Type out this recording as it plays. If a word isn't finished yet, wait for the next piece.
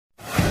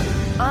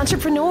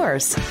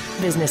Entrepreneurs,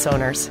 business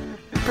owners,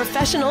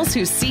 professionals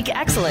who seek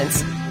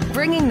excellence,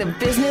 bringing the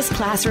business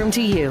classroom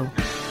to you.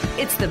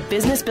 It's the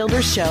Business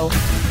Builders Show.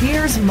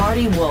 Here's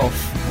Marty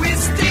Wolf. We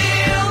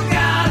still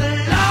got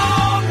a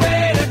long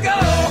way to go.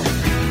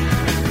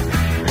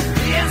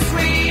 Yes,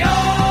 we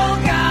all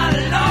got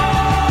a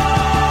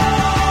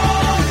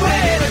long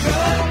way to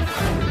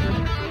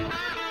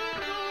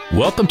go.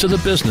 Welcome to the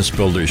Business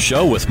Builders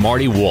Show with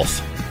Marty Wolf,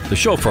 the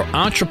show for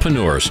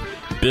entrepreneurs,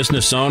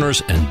 business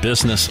owners, and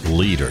business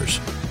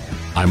leaders.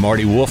 I'm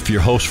Marty Wolf,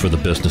 your host for the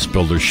Business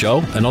Builders Show,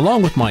 and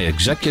along with my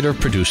executive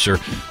producer,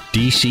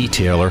 DC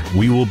Taylor,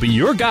 we will be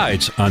your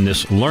guides on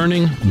this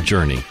learning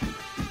journey.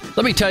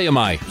 Let me tell you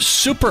my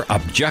super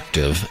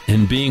objective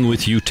in being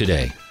with you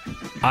today.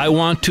 I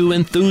want to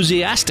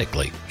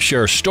enthusiastically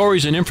share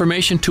stories and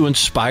information to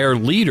inspire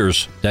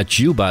leaders, that's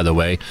you, by the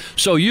way,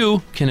 so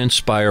you can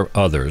inspire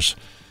others.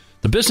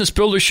 The Business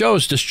Builders Show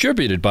is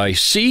distributed by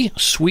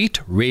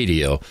C-Suite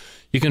Radio.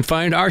 You can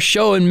find our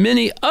show and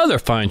many other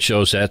fine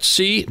shows at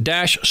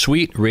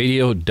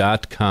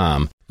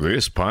c-suiteradio.com.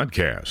 This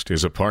podcast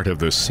is a part of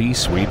the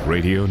C-Suite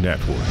Radio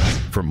Network.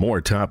 For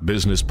more top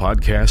business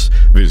podcasts,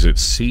 visit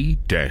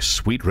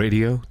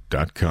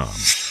c-suiteradio.com.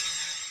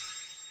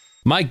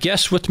 My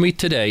guest with me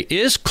today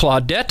is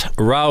Claudette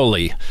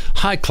Rowley.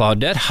 Hi,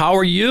 Claudette. How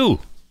are you?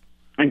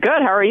 I'm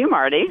good. How are you,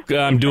 Marty?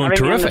 I'm doing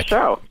terrific.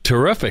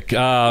 Terrific.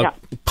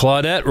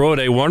 Claudette wrote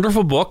a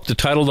wonderful book. The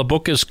title of the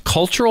book is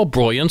Cultural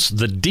Brilliance,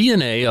 the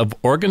DNA of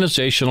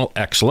Organizational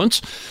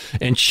Excellence.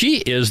 And she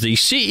is the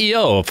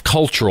CEO of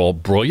Cultural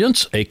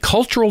Brilliance, a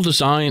cultural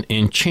design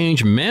and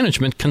change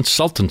management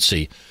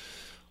consultancy.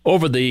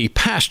 Over the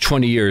past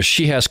 20 years,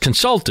 she has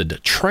consulted,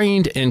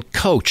 trained, and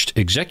coached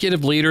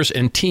executive leaders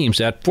and teams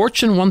at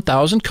Fortune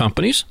 1000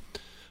 companies,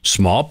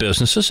 small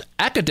businesses,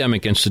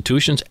 academic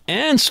institutions,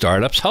 and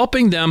startups,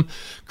 helping them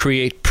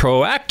create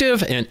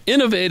proactive and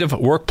innovative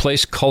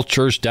workplace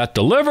cultures that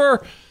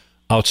deliver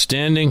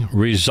outstanding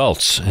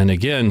results. And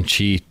again,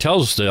 she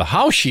tells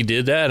how she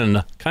did that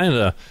and kind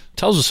of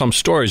tells us some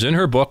stories in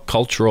her book,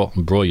 Cultural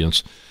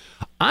Brilliance.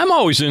 I'm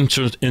always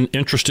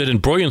interested in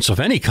brilliance of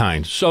any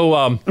kind.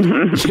 So,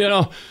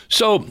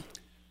 so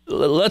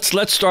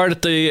let's start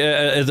at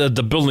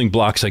the building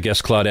blocks, I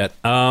guess, Claudette.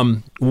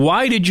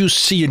 Why did you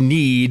see a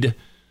need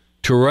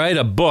to write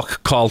a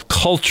book called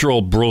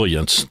Cultural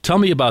Brilliance? Tell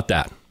me about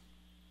that.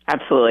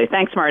 Absolutely.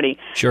 Thanks, Marty.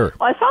 Sure.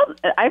 Well,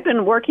 I've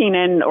been working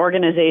in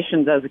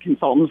organizations as a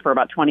consultant for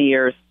about 20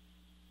 years.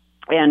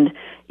 And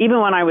even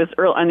when I was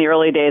in the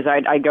early days,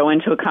 I'd go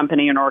into a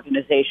company, an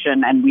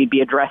organization, and we'd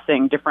be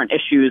addressing different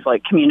issues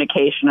like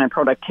communication and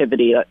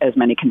productivity, as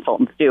many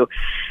consultants do.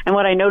 And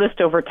what I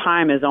noticed over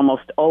time is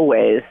almost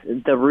always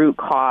the root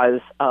cause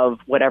of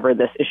whatever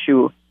this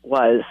issue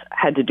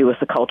had to do with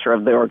the culture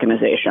of the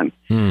organization.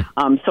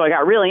 So I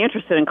got really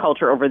interested in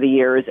culture over the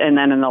years, and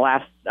then in the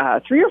last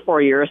 3 or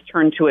 4 years,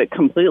 turned to it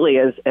completely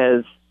as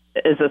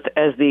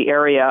the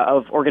area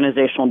of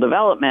organizational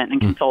development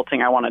and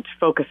consulting I wanted to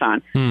focus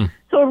on.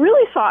 So I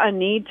really saw a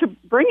need to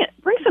bring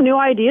some new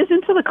ideas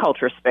into the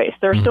culture space.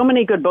 There are so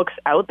many good books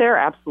out there,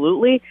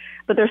 absolutely,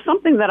 but there's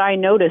something that I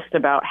noticed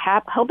about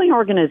helping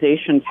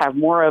organizations have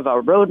more of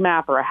a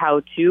roadmap or a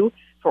how-to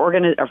for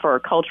a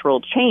cultural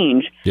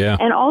change,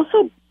 and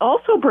also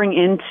bring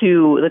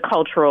into the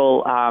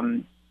cultural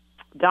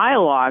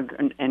dialogue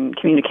and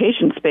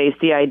communication space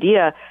the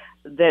idea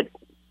that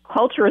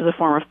culture is a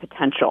form of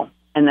potential,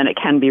 and then it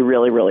can be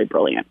really, really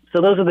brilliant.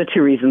 So those are the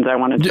two reasons I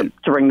wanted to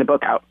bring the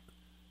book out.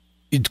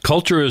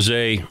 Culture is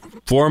a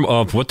form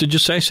of, what did you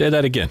say? Say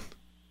that again.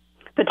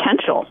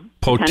 Potential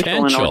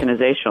in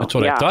organization. That's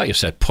what I thought you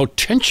said.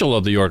 Potential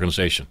of the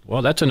organization.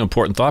 Well, that's an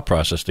important thought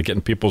process to get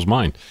in people's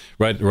mind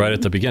right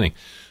at the beginning.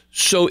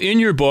 So in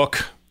your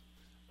book,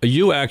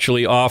 you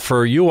actually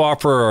offer,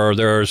 or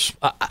there's,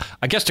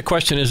 I guess the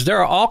question is, there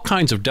are all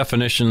kinds of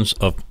definitions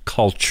of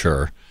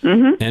culture,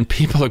 and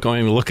people are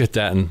going to look at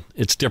that, and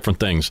it's different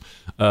things.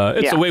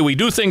 It's the way we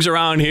do things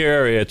around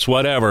here. It's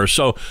whatever.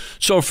 So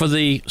for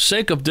the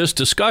sake of this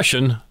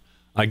discussion,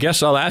 I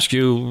guess I'll ask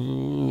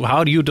you,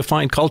 how do you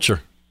define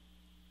culture?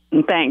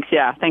 Thanks.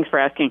 Yeah, thanks for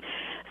asking.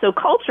 So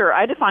culture,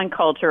 I define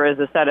culture as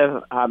a set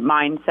of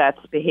mindsets,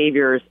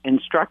 behaviors, and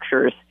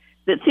structures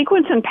that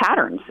sequence in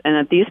patterns, and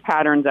that these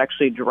patterns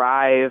actually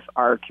drive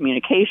our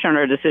communication,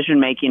 our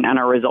decision-making, and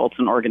our results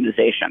in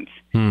organizations.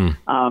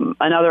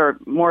 Another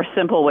more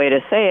simple way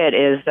to say it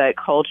is that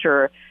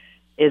culture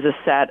is a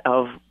set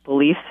of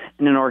beliefs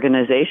in an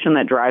organization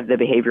that drive the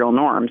behavioral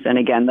norms. And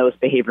again, those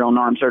behavioral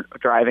norms are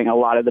driving a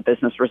lot of the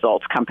business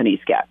results companies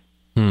get.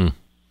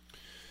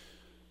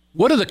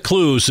 What are the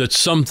clues that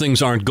some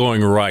things aren't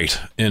going right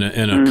in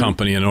a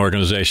company, an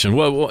organization?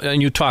 Well,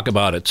 and you talk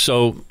about it.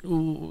 So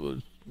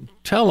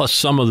tell us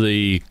some of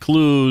the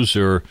clues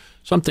or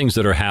some things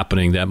that are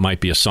happening that might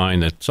be a sign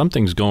that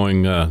something's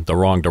going the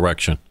wrong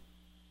direction.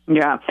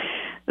 Yeah.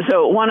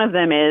 So one of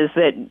them is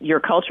that your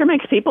culture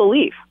makes people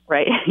leave,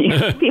 right?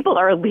 People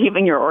are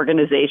leaving your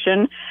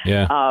organization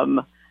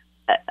on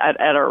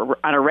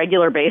a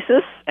regular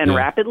basis and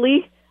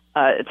rapidly.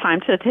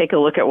 Time to take a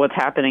look at what's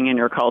happening in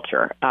your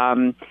culture.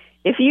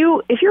 if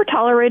you're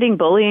tolerating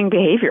bullying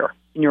behavior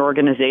in your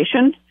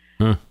organization,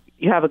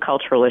 you have a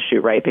cultural issue,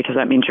 right? Because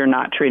that means you're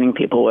not treating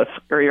people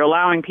or you're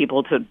allowing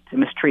people to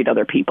mistreat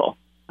other people.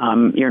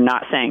 You're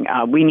not saying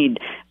we need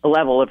a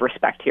level of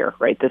respect here,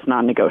 right? That's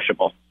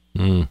non-negotiable.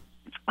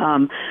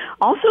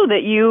 Also,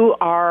 that you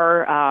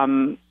are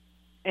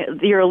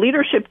you're a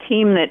leadership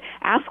team that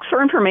asks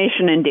for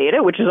information and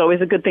data, which is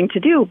always a good thing to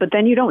do, but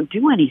then you don't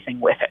do anything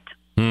with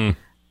it.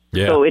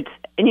 Yeah. So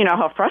and you know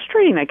how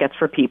frustrating that gets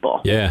for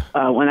people. Yeah.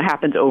 When it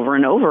happens over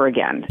and over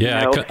again.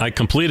 Yeah, you know? I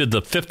completed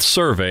the 5th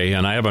survey,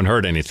 and I haven't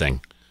heard anything.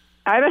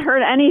 I haven't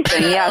heard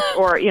anything, yes.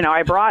 Or, you know,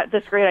 I brought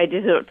this great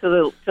idea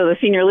to the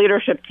senior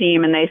leadership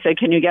team, and they said,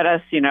 can you get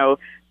us,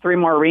 3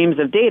 more reams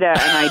of data?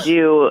 And I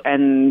do,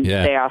 and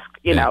they ask,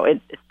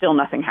 it still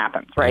nothing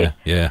happens, right?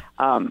 Yeah.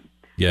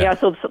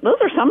 So those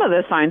are some of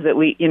the signs that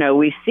we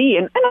see.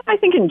 And I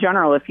think in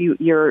general, if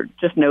you're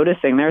just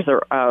noticing there's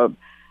a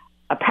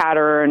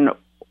pattern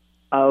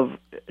of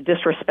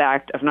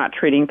disrespect, of not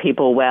treating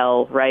people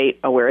well, right,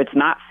 where it's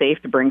not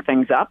safe to bring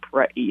things up,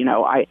 right?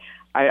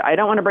 I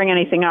don't want to bring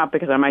anything up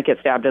because I might get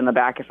stabbed in the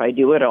back if I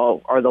do it,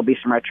 or there'll be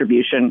some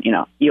retribution.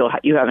 You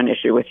have an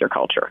issue with your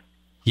culture.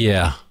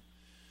 Yeah.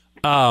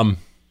 Going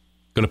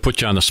to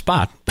put you on the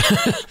spot.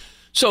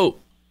 So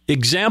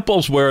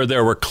examples where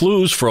there were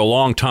clues for a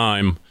long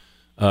time.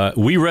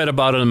 We read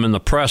about them in the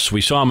press.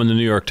 We saw them in the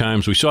New York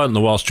Times. We saw it in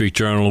the Wall Street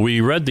Journal.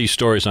 We read these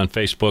stories on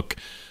Facebook.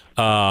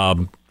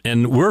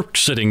 And we're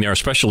sitting there,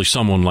 especially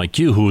someone like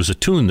you who is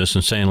attuned to this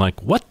and saying,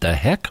 like, what the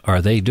heck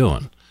are they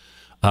doing?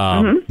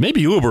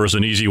 Maybe Uber is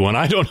an easy one.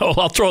 I don't know.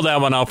 I'll throw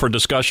that one out for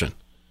discussion.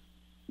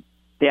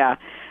 Yeah.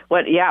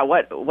 What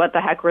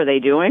the heck were they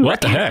doing? What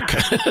the heck?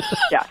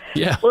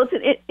 Yeah. Well,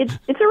 it's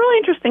a really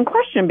interesting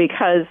question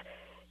because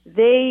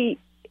they,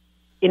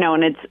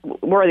 and it's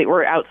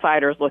we're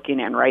outsiders looking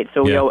in, right?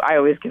 So I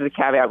always give the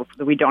caveat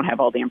that we don't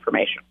have all the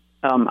information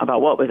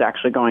about what was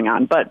actually going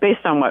on, but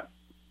based on what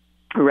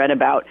I read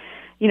about,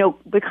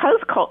 because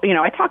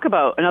I talk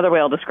about another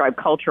way I'll describe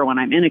culture when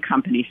I'm in a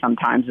company.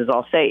 Sometimes is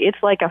I'll say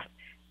it's like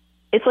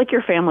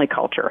your family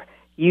culture.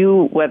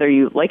 Whether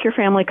you like your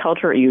family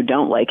culture or you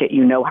don't like it,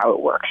 you know how it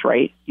works,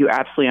 right? You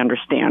absolutely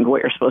understand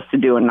what you're supposed to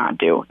do and not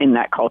do in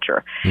that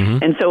culture.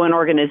 And so in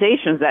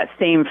organizations, that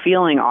same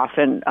feeling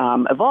often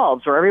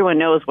evolves where everyone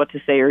knows what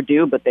to say or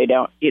do, but they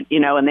don't,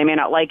 and they may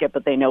not like it,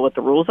 but they know what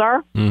the rules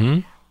are.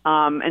 And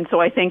so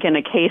I think in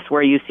a case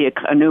where you see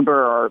an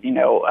Uber or,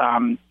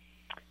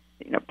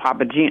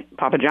 Papa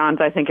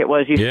John's, I think it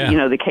was,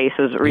 the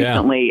cases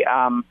recently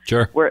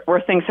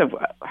where things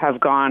have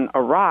gone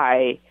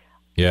awry.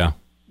 Yeah.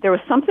 There was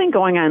something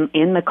going on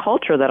in the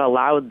culture that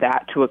allowed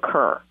that to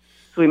occur.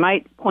 So we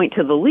might point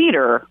to the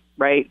leader,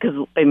 right?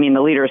 Because, the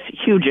leader is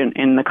huge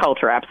in the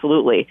culture,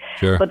 absolutely.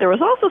 Sure. But there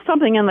was also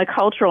something in the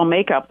cultural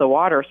makeup, the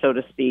water, so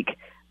to speak,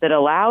 that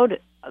allowed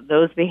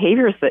those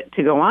behaviors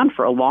to go on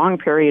for a long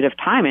period of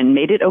time and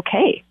made it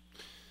okay.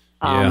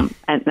 And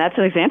that's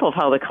an example of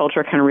how the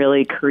culture can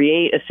really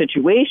create a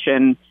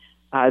situation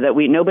that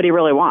nobody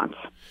really wants.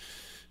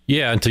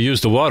 Yeah, and to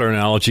use the water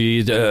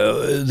analogy,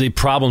 the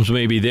problems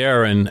may be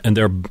there,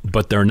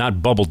 but they're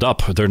not bubbled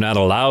up. They're not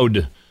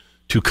allowed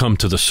to come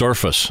to the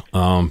surface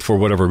for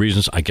whatever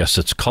reasons. I guess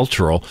it's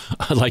cultural,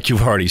 like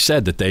you've already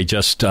said, that they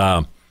just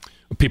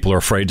people are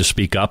afraid to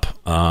speak up.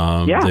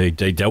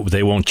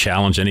 They won't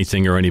challenge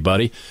anything or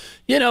anybody.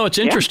 It's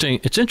interesting.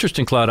 It's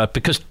interesting, Claudette,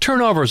 because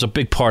turnover is a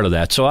big part of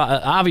that. So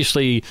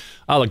obviously,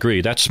 I'll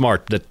agree. That's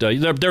smart that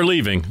they're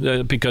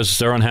leaving because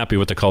they're unhappy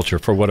with the culture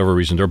for whatever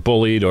reason. They're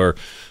bullied or,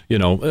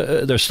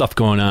 there's stuff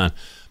going on.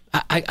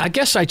 I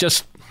guess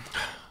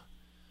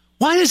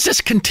why does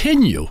this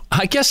continue?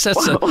 I guess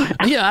that's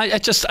I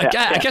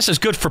guess it's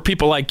good for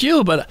people like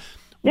you, but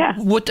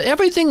with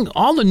everything,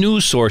 all the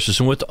news sources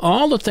and with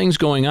all the things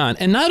going on,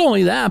 and not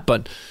only that,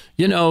 but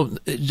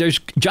there's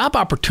job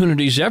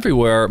opportunities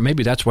everywhere.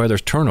 Maybe that's why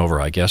there's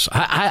turnover, I guess.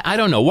 I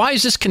don't know. Why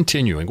is this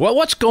continuing?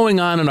 What's going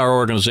on in our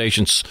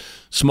organizations,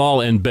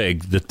 small and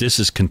big, that this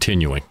is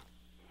continuing?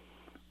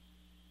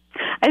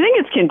 I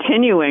think it's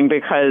continuing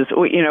because,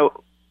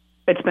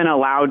 it's been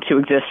allowed to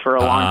exist for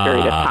a long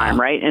period of time,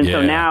 right? And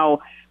so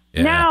now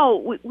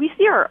we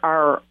see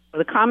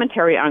the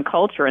commentary on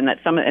culture and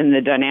and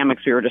the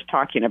dynamics we were just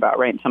talking about,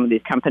 right, in some of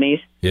these companies.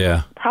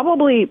 Yeah.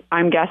 Probably,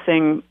 I'm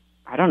guessing,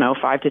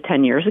 5 to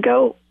 10 years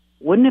ago,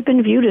 wouldn't have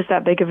been viewed as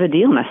that big of a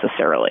deal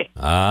necessarily.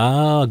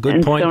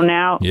 Good point. So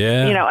now,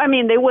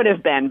 they would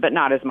have been, but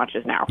not as much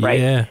as now, right?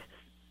 Yeah.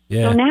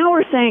 So now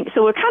we're kind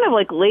of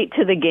like late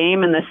to the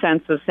game in the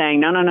sense of saying,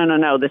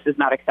 no, this is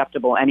not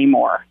acceptable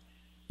anymore.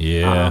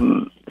 Yeah.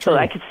 So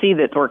I could see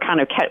that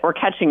we're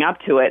catching up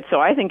to it. So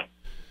I think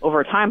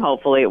over time,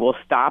 hopefully, it will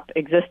stop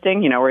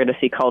existing. We're going to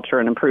see culture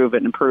and improve.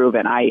 And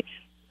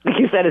like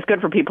you said, it's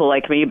good for people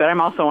like me, but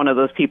I'm also one of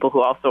those people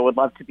who also would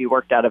love to be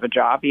worked out of a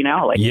job, you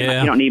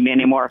don't need me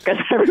anymore because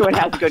everyone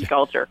has good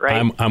culture,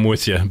 right? I'm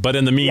with you. But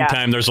in the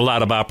meantime, there's a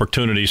lot of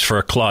opportunities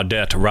for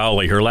Claudette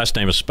Rowley. Her last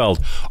name is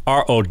spelled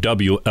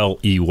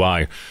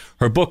Rowley.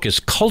 Her book is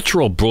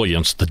Cultural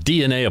Brilliance, The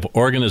DNA of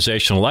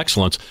Organizational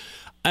Excellence.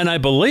 And I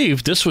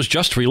believe this was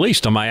just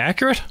released. Am I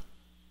accurate?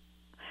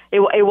 It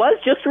was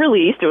just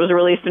released. It was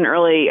released in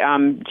early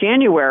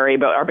January,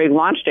 but our big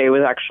launch day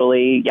was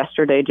actually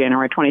yesterday,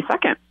 January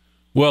 22nd.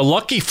 Well,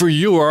 lucky for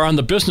you are on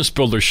the Business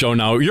Builder Show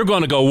now. You're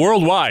going to go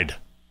worldwide.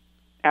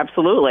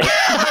 Absolutely.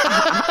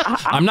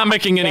 I'm not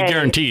making any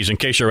guarantees in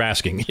case you're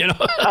asking.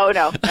 Oh,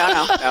 no.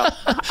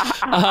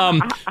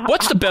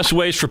 What's the best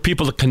ways for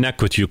people to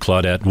connect with you,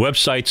 Claudette?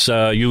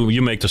 Websites,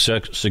 you make the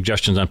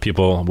suggestions on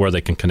people where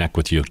they can connect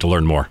with you to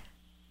learn more.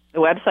 The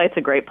website's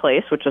a great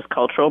place, which is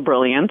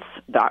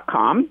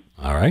culturalbrilliance.com.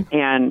 All right.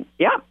 And,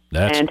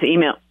 and to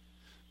email.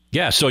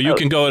 Yeah, so you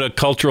can go to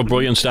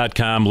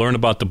culturalbrilliance.com, learn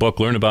about the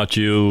book, learn about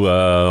you,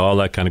 all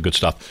that kind of good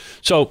stuff.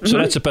 So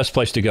that's the best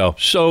place to go.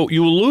 So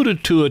you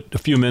alluded to it a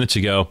few minutes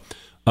ago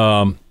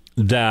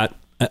that,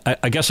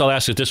 I guess I'll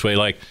ask it this way,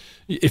 like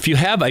if you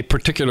have a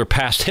particular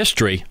past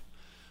history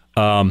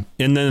and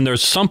then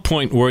there's some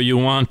point where you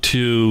want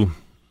to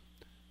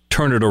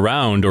turn it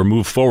around or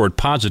move forward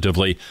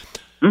positively,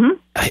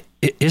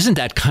 isn't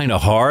that kind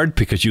of hard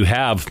because you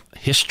have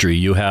history,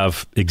 you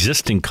have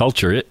existing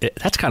culture?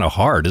 That's kind of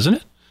hard, isn't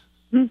it?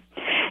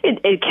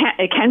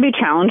 It can be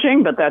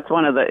challenging, but that's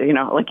one of the,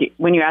 like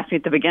when you asked me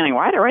at the beginning,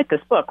 why did I write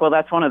this book? Well,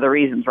 that's one of the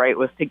reasons, right,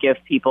 was to give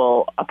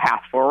people a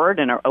path forward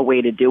and a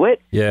way to do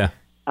it. Yeah.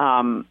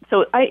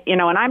 So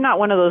and I'm not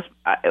one of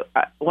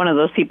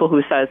those people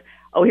who says,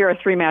 oh, here are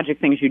 3 magic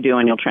things you do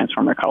and you'll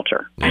transform your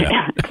culture.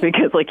 Yeah.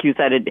 Because like you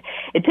said,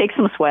 it takes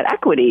some sweat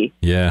equity.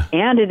 Yeah.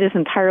 And it is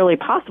entirely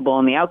possible.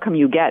 And the outcome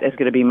you get is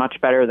going to be much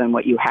better than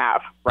what you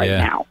have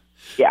now.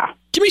 Yeah.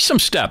 Give me some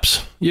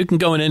steps. You can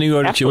go in any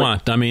order that you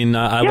want. I mean,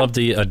 I love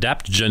the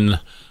adaptogen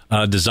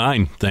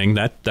design thing.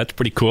 That's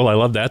pretty cool. I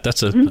love that.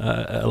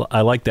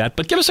 I like that.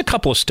 But give us a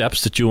couple of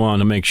steps that you want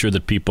to make sure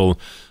that people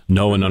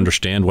know and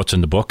understand what's in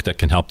the book that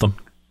can help them.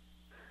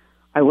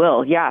 I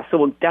will, yeah. So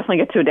we'll definitely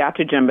get to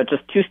adaptogen, but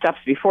just 2 steps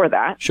before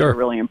that are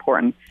really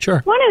important. Sure.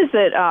 One is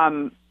that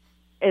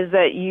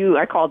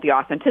I call it the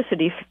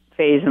authenticity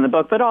phase in the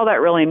book, but all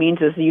that really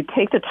means is you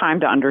take the time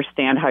to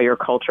understand how your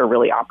culture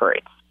really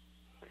operates.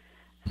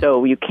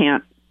 So you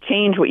can't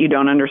change what you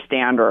don't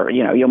understand, or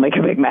you'll make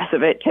a big mess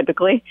of it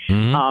typically.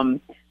 Mm-hmm.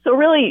 So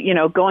really,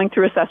 going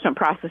through assessment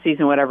processes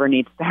and whatever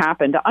needs to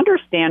happen to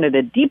understand at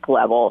a deep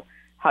level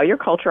how your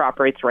culture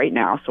operates right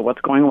now. So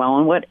what's going well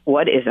and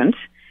what isn't.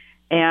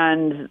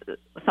 And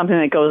something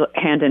that goes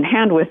hand in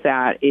hand with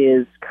that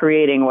is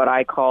creating what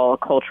I call a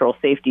cultural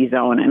safety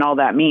zone. And all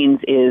that means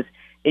is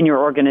in your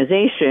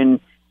organization,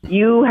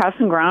 you have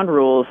some ground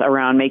rules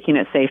around making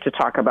it safe to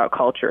talk about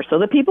culture so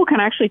that people can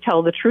actually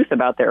tell the truth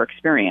about their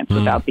experience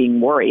without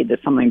being worried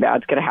that something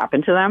bad's going to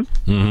happen to them.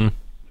 Mm-hmm.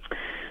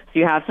 So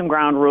you have some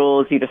ground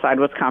rules. You decide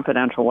what's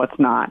confidential, what's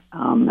not,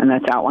 and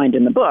that's outlined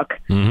in the book.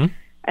 Mm-hmm.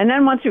 And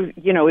then once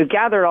we've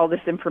gathered all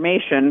this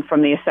information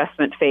from the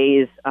assessment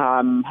phase,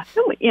 and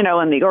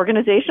the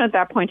organization at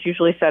that point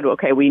usually said,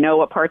 okay, we know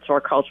what parts of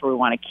our culture we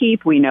want to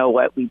keep. We know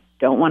what we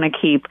don't want to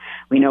keep.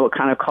 We know what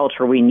kind of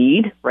culture we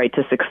need, right,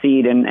 to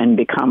succeed and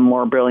become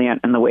more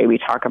brilliant in the way we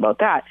talk about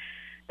that.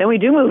 Then we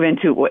do move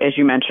into, as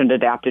you mentioned,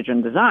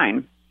 adaptogen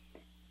design.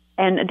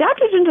 And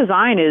adaptogen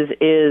design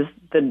is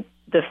the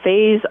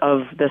phase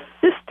of the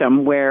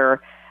system where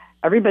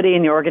everybody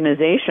in the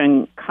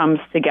organization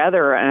comes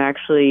together and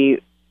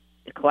actually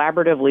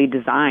collaboratively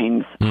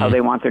designs how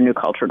they want their new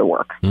culture to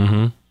work.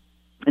 Mm-hmm.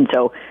 And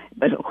so,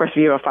 but of course, if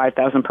you have a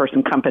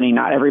 5,000-person company,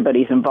 not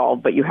everybody's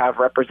involved, but you have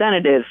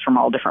representatives from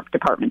all different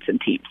departments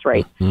and teams,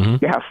 right?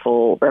 Mm-hmm. You have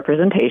full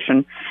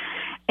representation.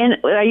 And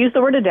I use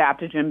the word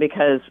adaptogen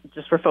because,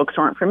 just for folks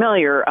who aren't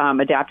familiar,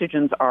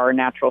 adaptogens are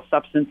natural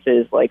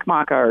substances like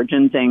maca or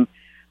ginseng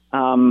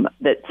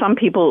that some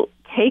people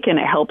take, and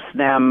it helps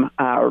them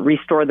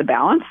restore the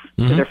balance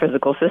to their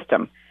physical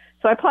system.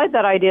 So I applied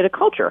that idea to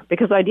culture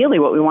because ideally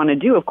what we want to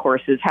do, of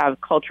course, is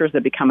have cultures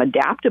that become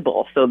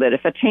adaptable so that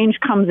if a change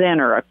comes in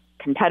or a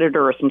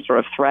competitor or some sort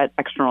of threat,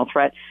 external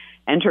threat,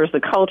 enters the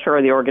culture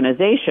or the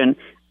organization,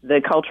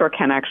 the culture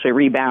can actually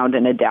rebound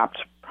and adapt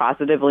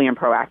positively and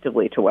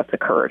proactively to what's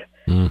occurred.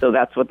 So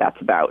that's what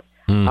that's about.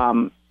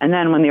 And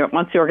then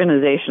once the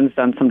organization's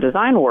done some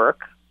design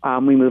work,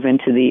 we move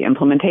into the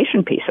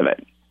implementation piece of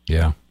it.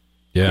 Yeah.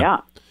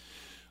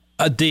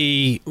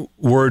 The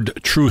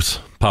word truth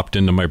popped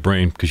into my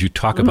brain because you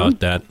talk about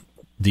that,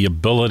 the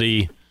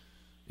ability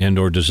and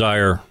or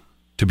desire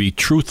to be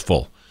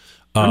truthful.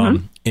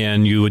 And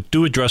you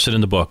do address it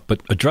in the book,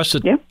 but address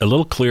it a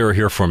little clearer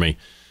here for me.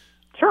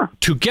 Sure.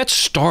 To get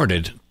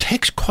started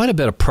takes quite a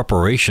bit of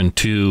preparation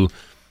to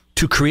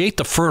create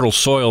the fertile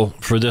soil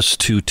for this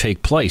to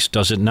take place,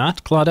 does it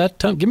not,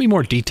 Claudette? Give me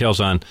more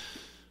details on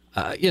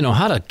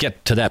how to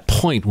get to that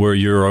point where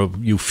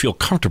you feel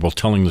comfortable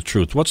telling the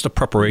truth. What's the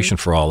preparation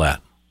for all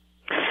that?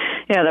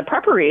 Yeah, the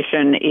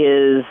preparation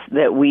is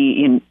that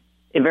we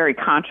very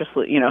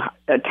consciously,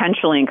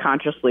 intentionally and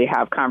consciously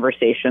have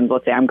conversations.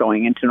 Let's say I'm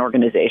going into an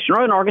organization,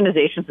 or an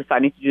organization's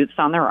deciding to do this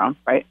on their own,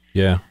 right?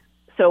 Yeah.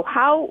 So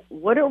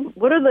what are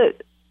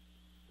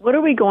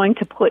we going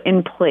to put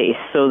in place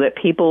so that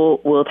people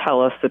will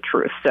tell us the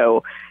truth?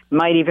 So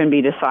might even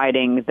be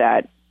deciding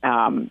that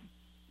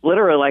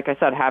literally, like I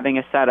said, having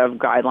a set of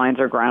guidelines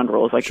or ground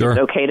rules. Like, Sure. it's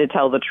okay to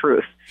tell the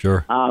truth.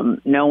 Sure.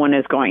 No one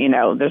is going,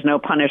 there's no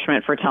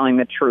punishment for telling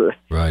the truth.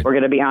 Right. We're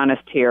going to be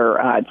honest here,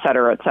 et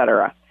cetera, et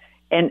cetera.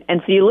 And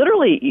so you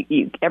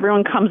literally,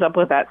 everyone comes up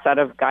with that set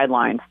of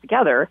guidelines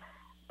together.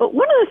 But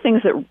one of the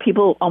things that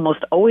people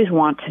almost always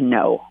want to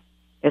know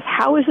is,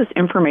 how is this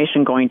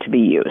information going to be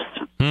used?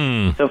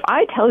 So if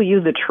I tell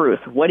you the truth,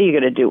 what are you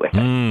going to do with it?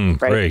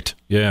 Right? Great.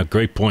 Yeah,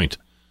 great point.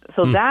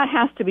 So that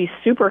has to be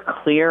super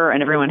clear,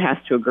 and everyone has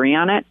to agree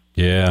on it.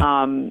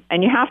 Yeah.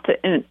 And you have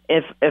to, and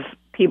if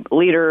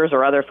leaders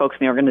or other folks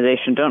in the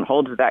organization don't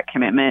hold to that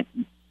commitment,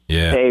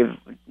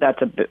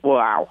 that's a bit,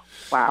 wow.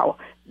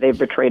 They've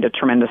betrayed a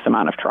tremendous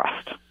amount of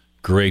trust.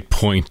 Great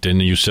point.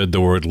 And you said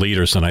the word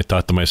leaders, and I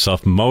thought to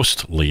myself,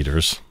 most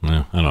leaders,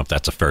 I don't know if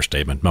that's a fair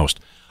statement,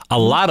 a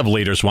lot of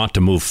leaders want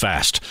to move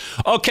fast.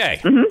 Okay,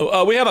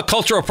 we have a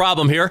cultural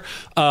problem here.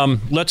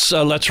 Let's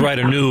write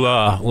a new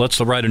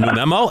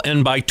memo,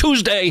 and by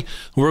Tuesday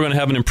we're going to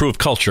have an improved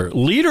culture.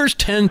 Leaders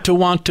tend to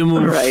want to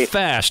move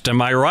fast.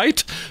 Am I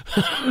right?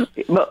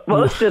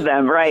 Most of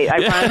them, right?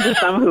 I run into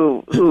some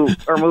who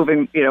are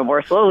moving,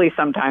 more slowly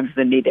sometimes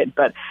than needed.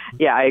 But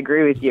yeah, I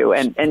agree with you.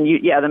 And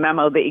the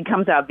memo it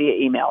comes out via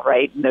email,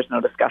 right? And there's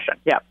no discussion.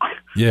 Yeah.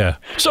 Yeah.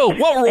 So,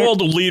 what role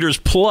do leaders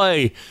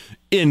play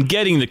in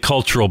getting the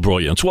cultural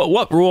brilliance?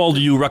 What role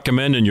do you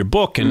recommend in your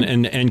book?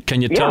 And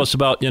can you tell us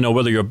about,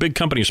 whether you're a big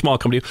company or small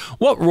company,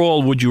 what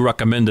role would you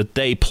recommend that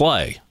they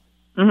play?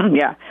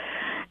 Yeah.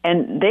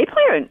 And they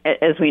play,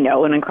 as we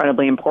know, an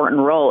incredibly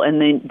important role.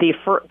 And the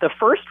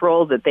first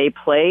role that they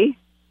play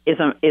is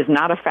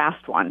not a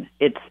fast one.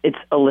 It's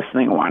a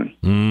listening one.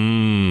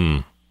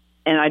 And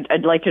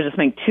I'd like to just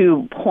make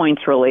 2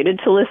 points related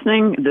to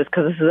listening,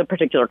 because this is a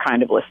particular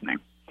kind of listening.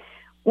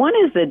 One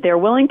is that they're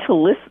willing to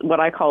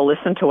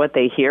listen to what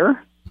they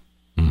hear,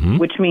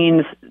 which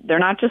means they're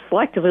not just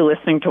selectively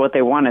listening to what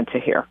they wanted to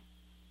hear.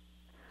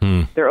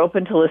 They're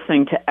open to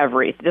listening to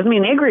everything. Doesn't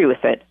mean they agree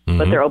with it,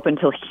 but they're open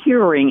to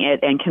hearing it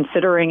and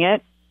considering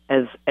it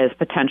as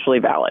potentially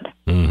valid.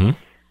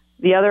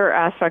 The other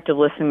aspect of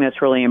listening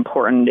that's really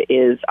important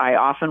is, I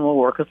often will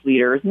work with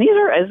leaders, and these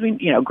are, as we,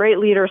 great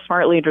leaders,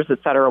 smart leaders, et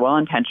cetera,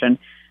 well-intentioned,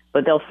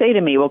 but they'll say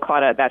to me, well,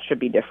 Claudette, that should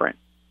be different.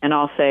 And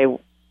I'll say,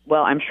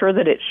 well, I'm sure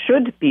that it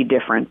should be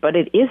different, but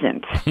it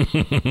isn't.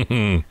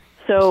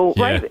 So,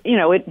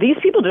 these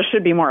people just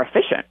should be more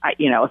efficient.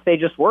 If they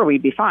just were,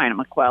 we'd be fine. I'm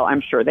like, well,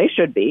 I'm sure they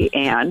should be,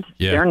 and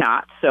they're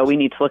not. So we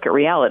need to look at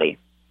reality.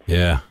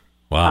 Yeah.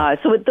 Wow.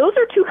 So those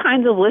are 2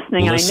 kinds of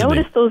listening. And I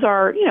notice those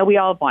are, we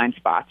all have blind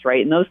spots,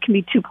 right? And those can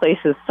be 2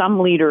 places. Some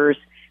leaders,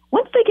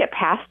 once they get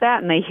past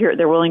that and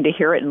they're willing to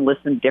hear it and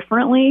listen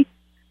differently,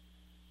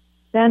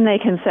 then they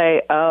can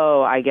say,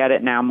 oh, I get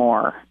it now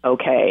more.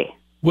 Okay.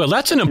 Well,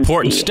 that's an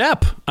important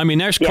step. I mean,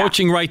 there's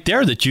coaching right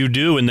there that you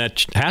do, and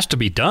that has to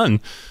be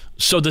done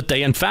so that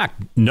they, in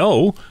fact,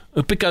 know.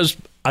 Because,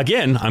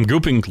 again, I'm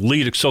grouping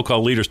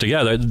so-called leaders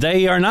together.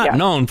 They are not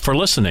known for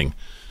listening.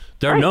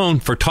 They're known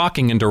for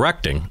talking and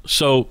directing.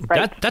 So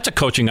that's a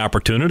coaching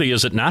opportunity,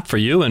 is it not, for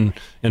you and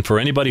for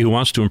anybody who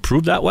wants to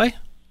improve that way?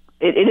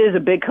 It is a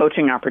big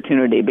coaching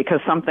opportunity,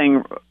 because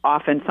something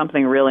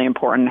really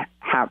important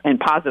and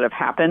positive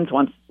happens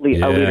once a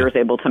leader is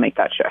able to make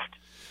that shift.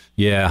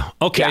 Yeah.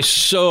 Okay,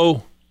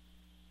 so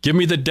give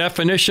me the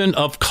definition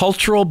of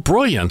cultural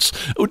brilliance.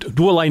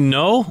 Will I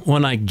know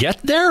when I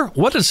get there?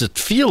 What does it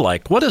feel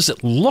like? What does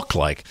it look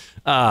like?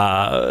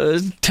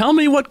 Tell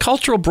me what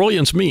cultural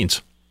brilliance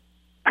means.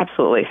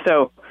 Absolutely.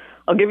 So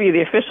I'll give you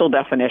the official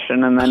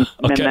definition, and then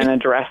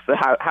address the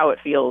how it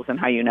feels and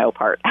how you know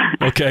part.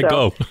 Okay,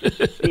 go.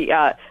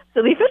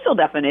 So the official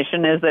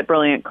definition is that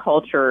brilliant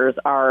cultures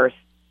are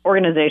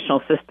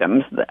organizational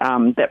systems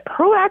that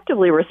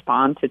proactively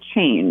respond to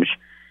change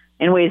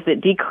in ways that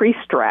decrease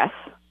stress,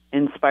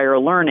 inspire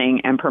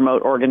learning, and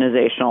promote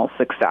organizational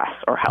success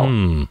or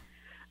health.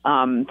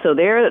 So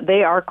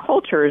they are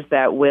cultures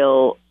that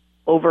will,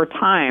 over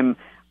time,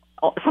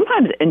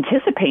 sometimes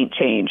anticipate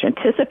change,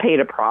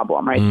 anticipate a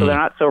problem, right? So they're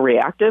not so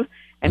reactive,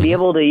 and be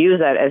able to use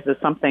that as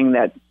something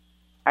that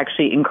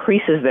actually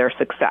increases their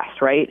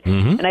success, right?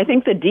 And I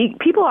think that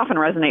people often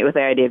resonate with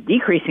the idea of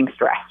decreasing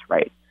stress,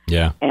 right?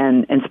 Yeah.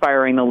 And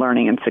inspiring the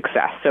learning and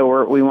success.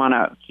 So we want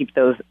to keep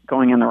those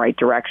going in the right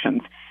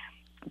directions.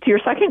 To your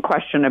second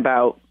question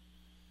about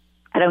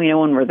how do we know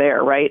when we're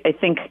there, right? I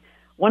think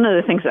one of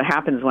the things that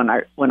happens when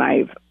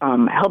I've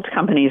helped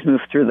companies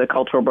move through the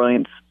cultural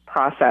brilliance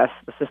process,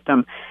 the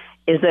system,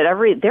 is that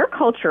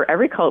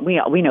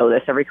we know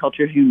this, every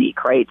culture is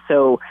unique, right?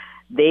 So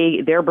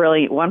they're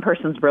brilliant. One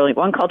person's brilliant.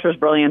 One culture's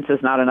brilliance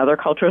is not another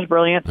culture's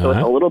brilliance. So it's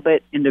a little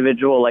bit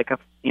individual, like a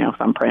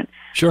thumbprint,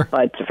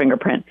 but it's a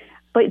fingerprint.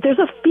 But there's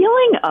a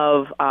feeling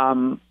of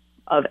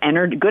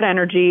energy, good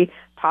energy,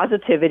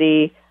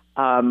 positivity.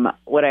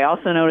 What I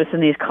also notice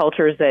in these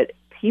cultures that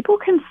people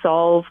can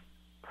solve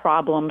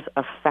problems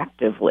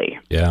effectively.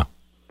 Yeah.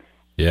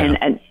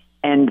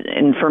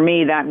 And for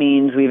me, that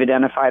means we've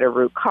identified a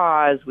root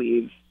cause,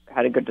 we've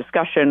had a good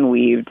discussion,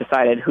 we've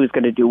decided who's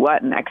going to do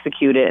what and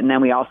execute it, and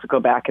then we also go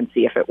back and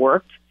see if it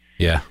worked.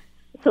 Yeah.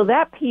 So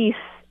that piece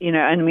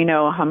and we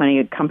know how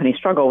many companies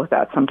struggle with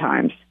that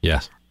sometimes.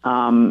 Yes.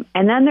 And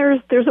then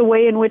there's a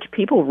way in which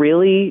people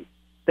really,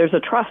 there's a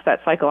trust,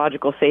 that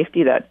psychological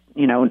safety, that,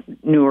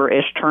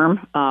 newer-ish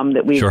term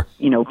that we've, Sure.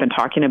 Been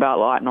talking about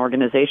a lot in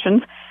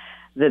organizations,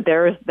 that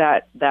there's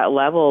that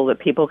level that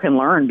people can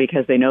learn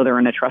because they know they're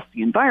in a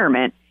trusting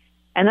environment,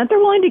 and that they're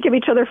willing to give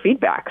each other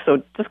feedback. So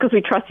just because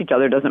we trust each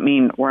other doesn't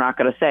mean we're not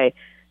going to say,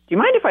 do you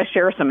mind if I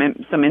share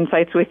some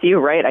insights with you,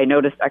 right? I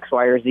noticed X,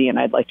 Y, or Z, and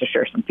I'd like to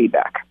share some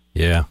feedback.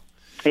 Yeah.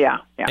 Yeah.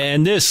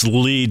 And this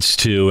leads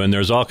to, and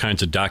there's all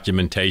kinds of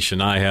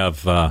documentation. I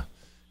have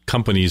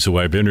companies who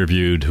I've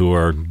interviewed who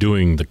are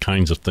doing the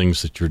kinds of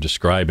things that you're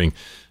describing.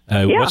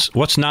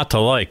 What's not to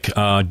like?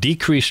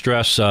 Decrease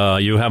stress.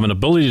 You have an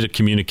ability to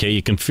communicate.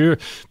 You can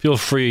feel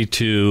free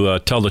to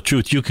tell the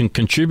truth. You can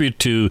contribute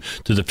to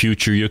the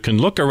future. You can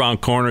look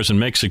around corners and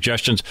make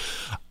suggestions.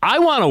 I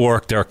want to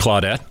work there,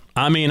 Claudette.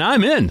 I mean,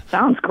 I'm in.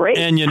 Sounds great.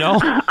 And,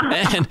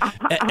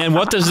 and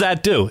what does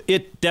that do?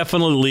 It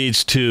definitely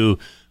leads to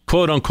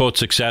quote-unquote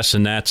success,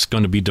 and that's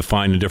going to be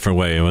defined a different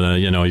way.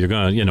 You're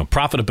going to,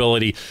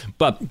 profitability.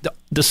 But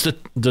the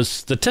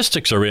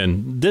statistics are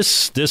in.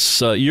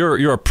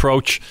 Your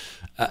approach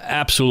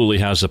absolutely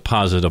has a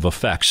positive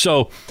effect.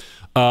 So,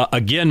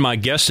 again, my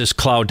guest is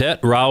Claudette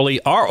Rowley,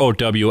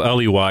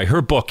 Rowley.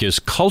 Her book is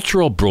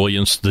Cultural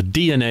Brilliance, the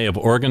DNA of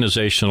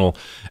Organizational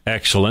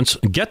Excellence.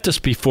 Get this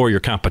before your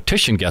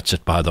competition gets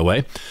it, by the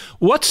way.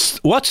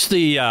 What's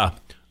the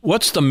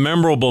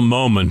memorable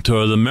moment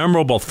or the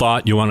memorable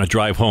thought you want to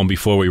drive home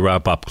before we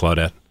wrap up,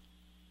 Claudette?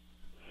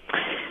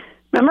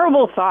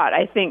 Memorable thought.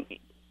 I think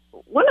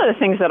one of the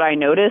things that I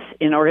notice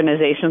in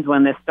organizations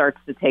when this starts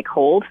to take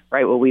hold,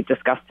 right, what we've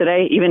discussed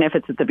today, even if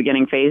it's at the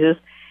beginning phases,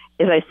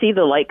 is I see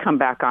the light come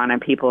back on in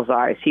people's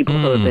eyes, people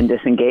who have been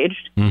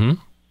disengaged. Mm-hmm.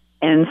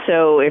 And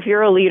so if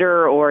you're a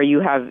leader or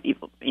you have,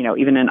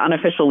 even an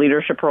unofficial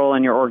leadership role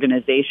in your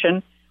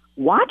organization,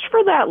 watch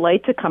for that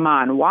light to come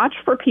on. Watch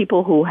for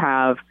people who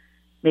have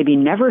maybe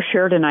never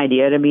shared an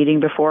idea at a meeting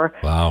before,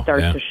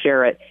 start to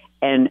share it,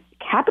 and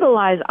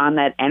capitalize on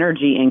that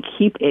energy and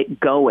keep it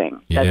going.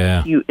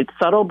 That's huge. It's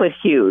subtle but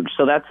huge.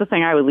 So that's the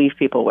thing I would leave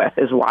people with,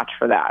 is watch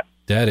for that.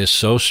 That is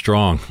so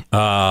strong.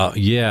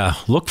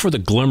 Look for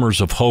the glimmers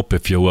of hope,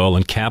 if you will,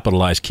 and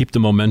capitalize. Keep the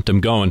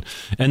momentum going.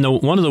 And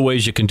one of the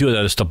ways you can do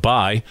that is to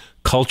buy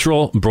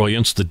Cultural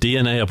Brilliance, the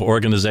DNA of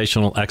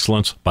Organizational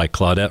Excellence by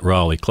Claudette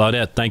Rowley.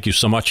 Claudette, thank you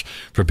so much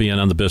for being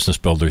on the Business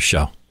Builders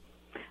Show.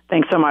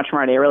 Thanks so much,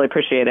 Marty. I really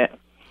appreciate it.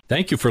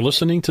 Thank you for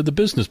listening to the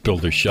Business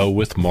Builders Show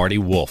with Marty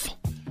Wolf.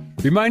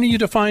 Reminding you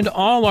to find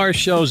all our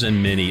shows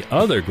and many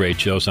other great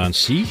shows on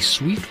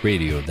C-Suite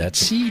Radio. That's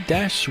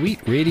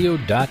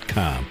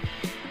c-suiteradio.com.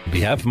 On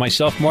behalf of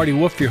myself, Marty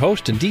Wolf, your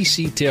host, and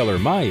D.C. Taylor,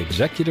 my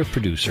executive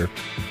producer,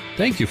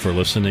 thank you for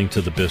listening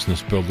to the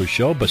Business Builders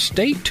Show, but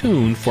stay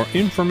tuned for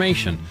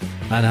information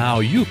on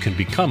how you can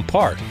become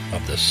part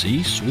of the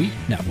C-Suite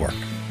Network.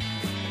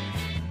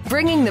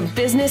 Bringing the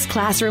business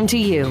classroom to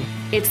you.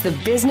 It's the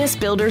Business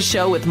Builders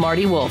Show with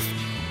Marty Wolf.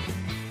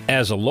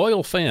 As a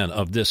loyal fan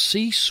of this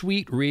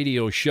C-Suite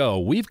Radio show,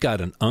 we've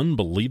got an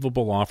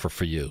unbelievable offer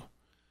for you.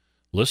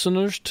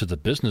 Listeners to the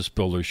Business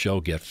Builders Show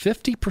get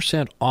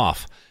 50%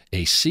 off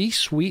a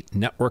C-Suite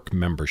Network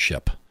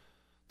membership.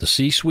 The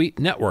C-Suite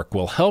Network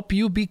will help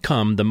you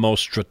become the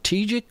most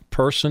strategic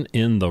person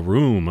in the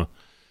room.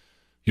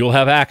 You'll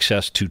have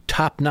access to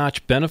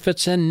top-notch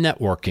benefits and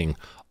networking,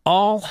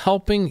 all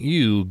helping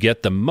you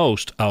get the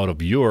most out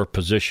of your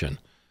position.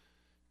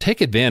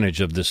 Take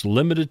advantage of this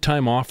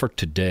limited-time offer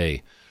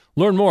today.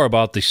 Learn more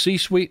about the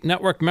C-Suite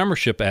Network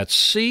membership at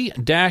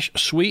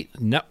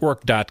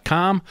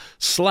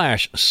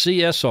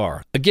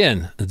c-suitenetwork.com/CSR.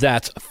 Again,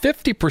 that's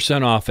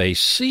 50% off a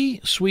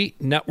C-Suite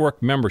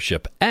Network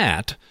membership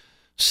at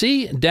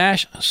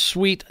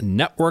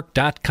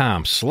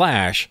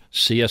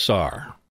c-suitenetwork.com/CSR.